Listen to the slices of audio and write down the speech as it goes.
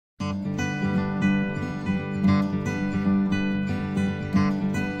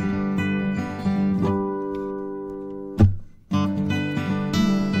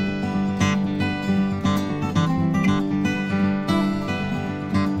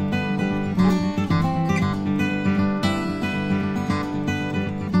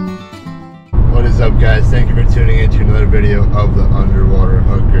guys? Thank you for tuning in to another video of the Underwater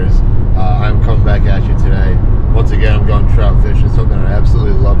Hookers. I'm coming back at you today. Once again, I'm going trout fishing, something I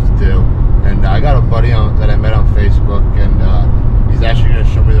absolutely love to do. And I got a buddy that I met on Facebook, and he's actually going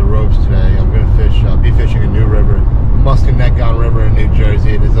to show me the ropes today. I'm going to be fishing a new river, the Musconetcon River in New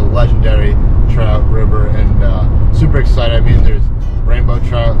Jersey. It is a legendary trout river, and super excited. I mean, there's rainbow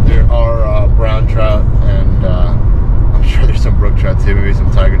trout, there are brown trout, and I'm sure there's some brook trout too, maybe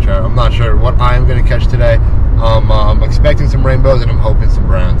some tiger trout. I'm not sure what I'm going to catch today. I'm expecting some rainbows and I'm hoping some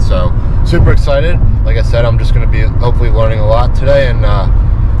browns. So super excited. Like I said, I'm just going to be hopefully learning a lot today. And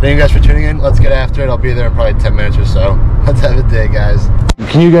thank you guys for tuning in. Let's get after it. I'll be there in probably 10 minutes or so. Let's have a day, guys.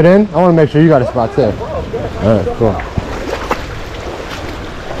 Can you get in? I want to make sure you got a spot too. All right, cool.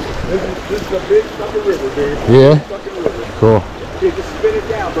 This is a big fucking river, dude. Yeah? Fucking river. Cool. Dude, just spin it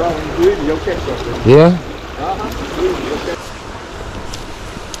down, bro, and do it and you'll catch something. Yeah?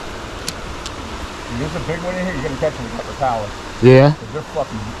 There's a big one in here, you're gonna catch them with the power. Yeah? They're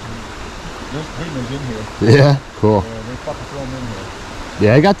fucking, there's big ones in here. Yeah? Cool. Yeah, they fucking throw them in here.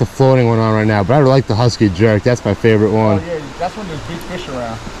 Yeah, I got the floating one on right now, but I like the Husky Jerk. That's my favorite one. Oh yeah, that's when there's big fish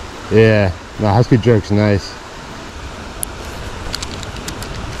around. Yeah. No, Husky Jerk's nice.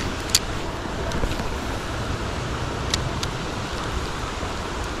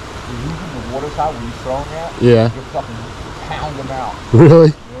 Water's high when you throw them out, Yeah. you fucking pound them out. Really?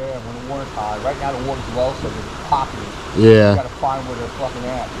 Yeah, when the water's high. Right now the water's low, so they're popping. Yeah. You gotta find where they're fucking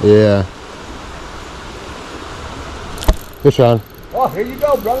at. Yeah. Fish on. Oh, here you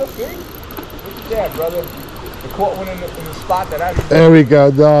go, brother. See? Look at that, brother. The caught one in the spot that I didn't. There we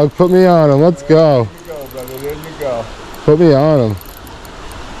go, dog. Put me on him. Let's go. There you go, brother. There you go. Put me on him.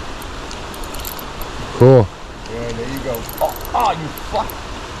 Cool. Yeah, there you go. Oh, you fuck.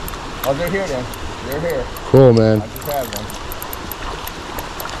 Oh, they're here then. They're here. Cool, man. I just had one.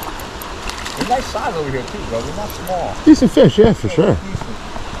 They're nice size over here too, bro. They're not small. Decent fish, yeah, for sure. Decent.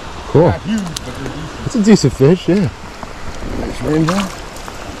 Cool. Not huge, but they're decent. It's a decent fish, yeah. Nice rainbow.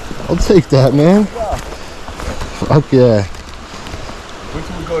 I'll take that, man. Yeah. Fuck yeah. Wait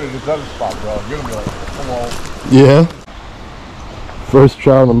till we go to this other spot, bro. You're gonna be like, come on. Yeah. First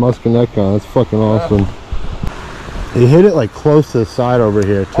trout on the Musconetcon. That's fucking awesome. He hit it like close to the side over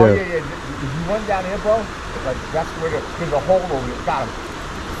here too. Oh yeah, yeah. If you run down here, bro, like that's where there's a hole over there. Got him.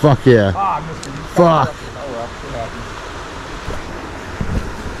 Fuck yeah. Ah, I missed him. Fuck. Oh well, it happens.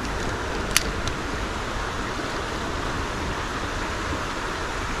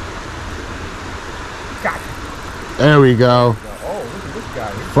 Gotcha. There we go. Oh, look at this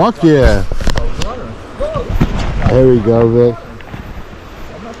guy. Fuck yeah. There we go, Vic.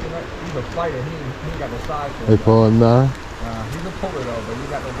 I'm not gonna, he's a fighter. He ain't got no size for They him. pulling now. He's a puller though, but he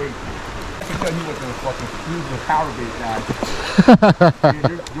got no weight. I can tell he was the fucking, he was the power bait guy.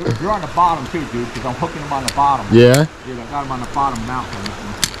 Dude, you're on the bottom too, dude, because I'm hooking him on the bottom. Yeah? Dude, I got him on the bottom mount.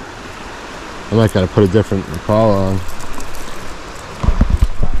 I might gotta put a different call on.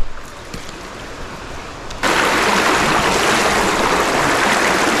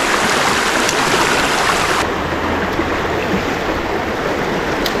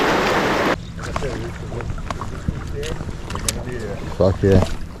 Fuck yeah.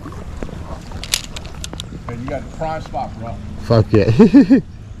 And you got the prime spot, bro. Fuck yeah.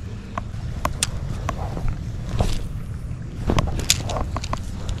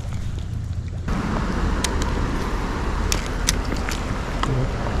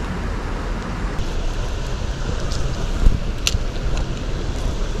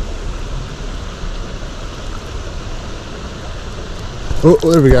 Oh,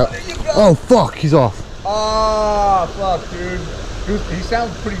 there we go. There you go. Oh, fuck, he's off. Oh, fuck, dude. He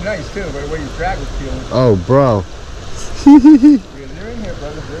sounds pretty nice, too, by the way his drag was feeling. Oh, bro. Yeah, they're in here,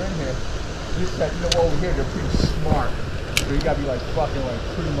 brother. They're in here. Just that, you know, over here, they're pretty smart. So you gotta be, like, fucking, like,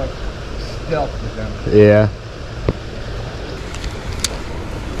 pretty much stealth with them. Yeah.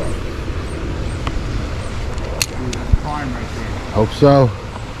 Dude, that's prime right there. Hope so.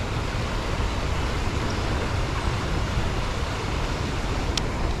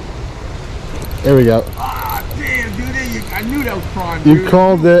 There we go. Ah, damn, dude. I knew that was prime, dude. You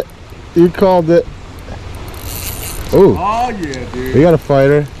called it. You called it. Ooh. Oh, yeah, dude. We got a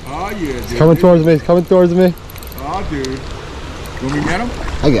fighter. Oh, yeah, dude. He's coming towards me. He's coming towards me. Oh, dude. You want me to get him?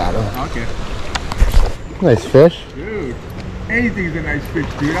 I got him. Okay. Nice fish. Dude. Anything's a nice fish,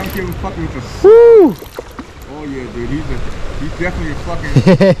 dude. I don't give a fuck if it's a... Woo! Oh, yeah, dude. He's definitely a fucking...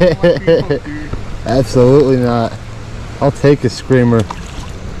 hook, dude. Absolutely not. I'll take a screamer.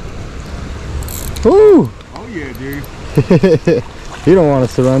 Woo! Oh yeah, dude. You don't want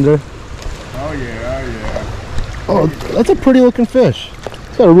to surrender. Oh yeah, oh yeah. Oh, that's a pretty looking fish.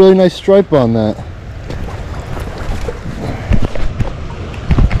 It's got a really nice stripe on that.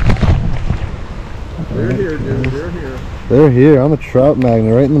 They're here, dude. They're here. They're here. I'm a trout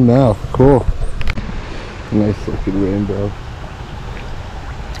magnet right in the mouth. Cool. Nice looking rainbow.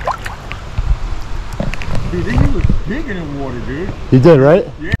 Dude, he was digging in water, dude. You did, right?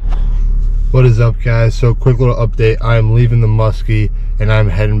 Yeah. What is up, guys? So quick little update. I'm leaving the Muskie and I'm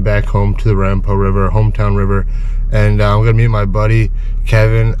heading back home to the Rampo River, hometown river, and I'm gonna meet my buddy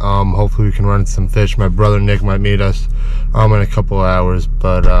Kevin. Hopefully we can run some fish. My brother Nick might meet us in a couple of hours,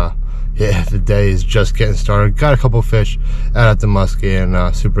 but yeah, the day is just getting started. Got a couple fish out at the Muskie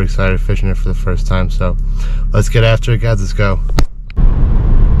and super excited fishing it for the first time. So let's get after it, guys. Let's go.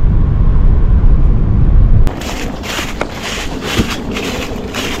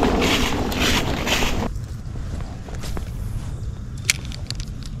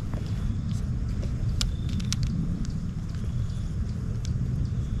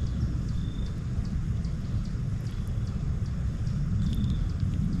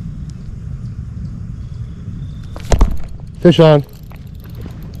 Fish on.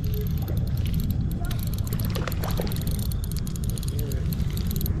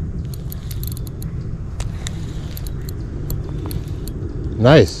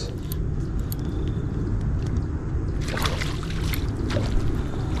 Nice.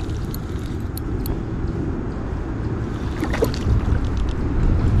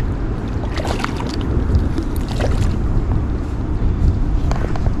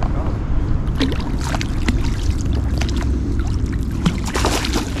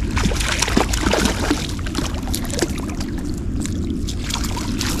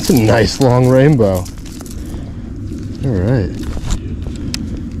 It's a nice long rainbow. All right.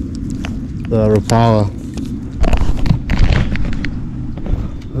 The Rapala.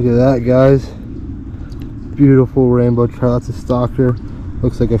 Look at that, guys. Beautiful rainbow trout. That's a stalker.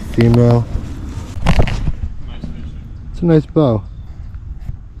 Looks like a female. It's a nice bow.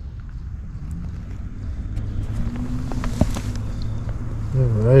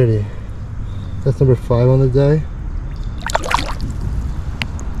 Alrighty. That's number 5 on the day.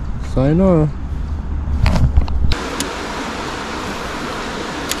 Sayonara.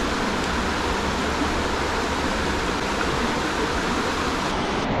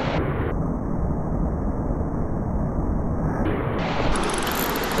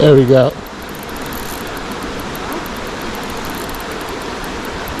 There we go.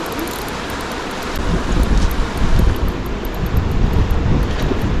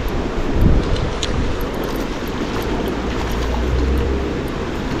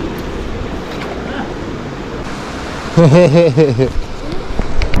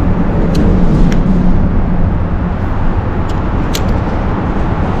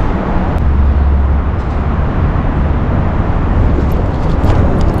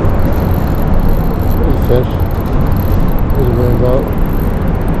 Fish. There's a rainbow.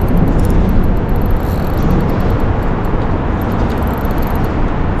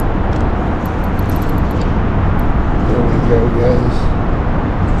 There we go, guys.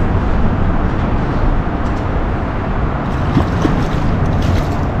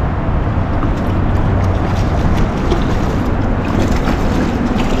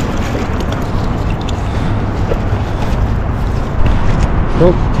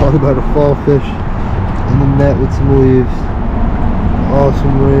 Oh, talk about a fall fish in the net with some leaves.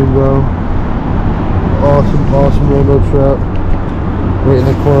 Awesome rainbow. Awesome rainbow trout. Right in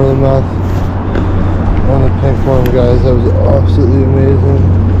the corner of the mouth. On the pink form, guys. That was absolutely amazing.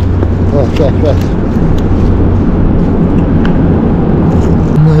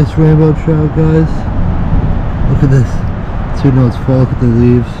 Nice rainbow trout, guys. Look at this. 2 notes fall. Look at the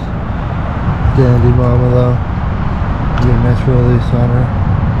leaves. Dandy mama though. Get a nice release on her.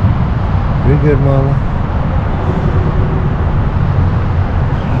 You're good, mama.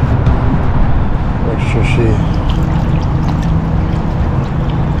 Make sure she...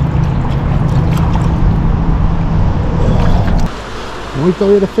 We thought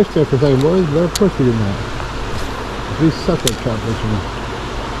we had a fish there for a second, boys, but of course we did not. We suck at trout fishing.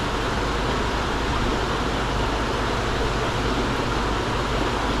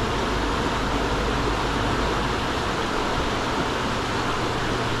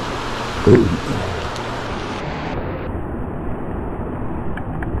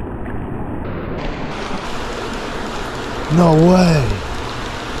 No way.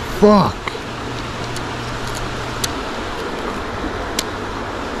 Fuck.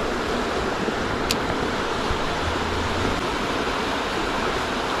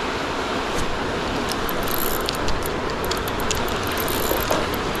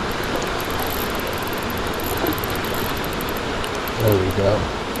 There we go.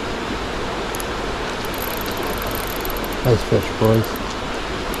 Nice fish, boys.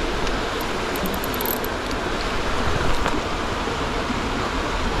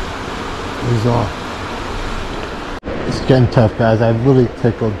 is off. It's getting tough, guys. I've literally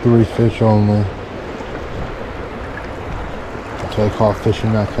tickled 3 fish only. That's what I call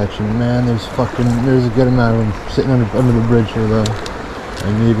fishing, not catching. Man, there's a good amount of them sitting under the bridge here, though.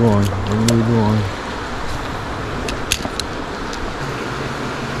 I need one. I need one.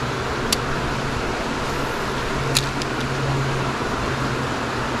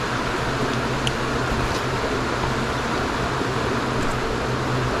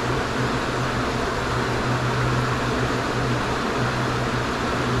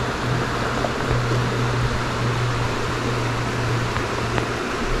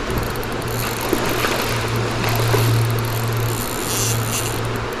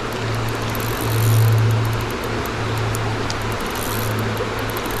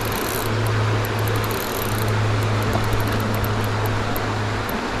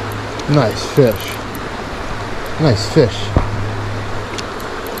 Nice fish. Nice fish.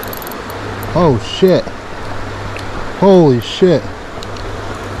 Oh shit. Holy shit.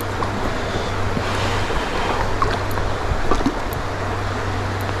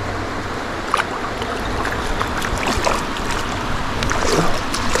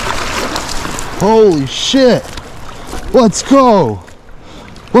 Holy shit. Let's go.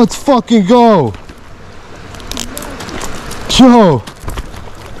 Let's fucking go. Joe.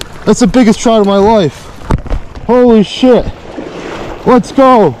 That's the biggest trout of my life. Holy shit. Let's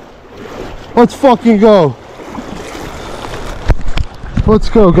go. Let's fucking go. Let's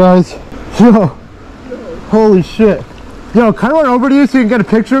go, guys. Yo. Holy shit. Yo, can I run over to you so you can get a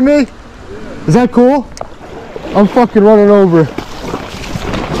picture of me? Is that cool? I'm fucking running over.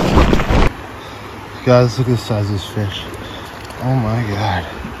 Guys, look at the size of this fish. Oh my god.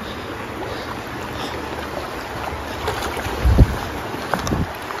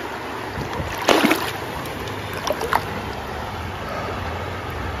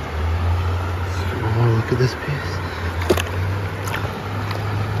 Look at this piece.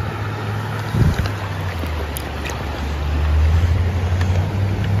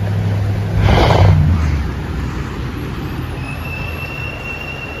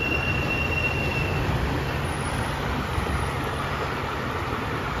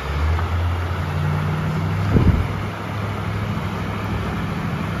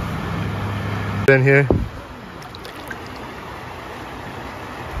 In here.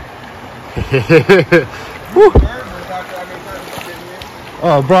 Woo.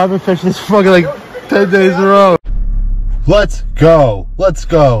 Oh, bro, I've been fishing this fucking like 10 days in a row. Let's go. Let's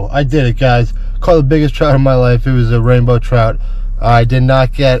go. I did it, guys. Caught the biggest trout of my life. It was a rainbow trout. I did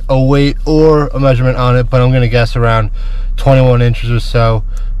not get a weight or a measurement on it, but I'm going to guess around 21 inches or so.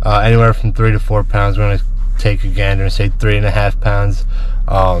 Anywhere from 3 to 4 pounds. I'm going to take a gander and say 3.5 pounds.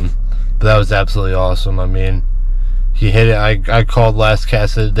 But that was absolutely awesome. I mean, he hit it. I called last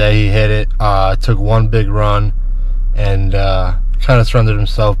cast of the day. He hit it. Took one big run and kind of surrendered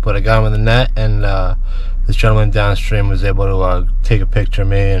himself, but I got him in the net, and this gentleman downstream was able to take a picture of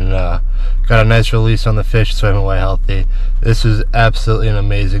me and got a nice release on the fish, swimming away healthy. This was absolutely an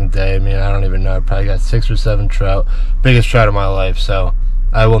amazing day. I mean, I don't even know. I probably got 6 or 7 trout. Biggest trout of my life, so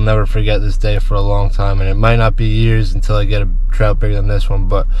I will never forget this day for a long time, and it might not be years until I get a trout bigger than this one,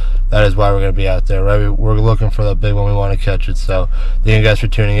 but that is why we're going to be out there, right? We're looking for that big one. We want to catch it, so thank you guys for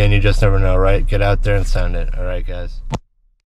tuning in. You just never know, right? Get out there and send it. All right, guys.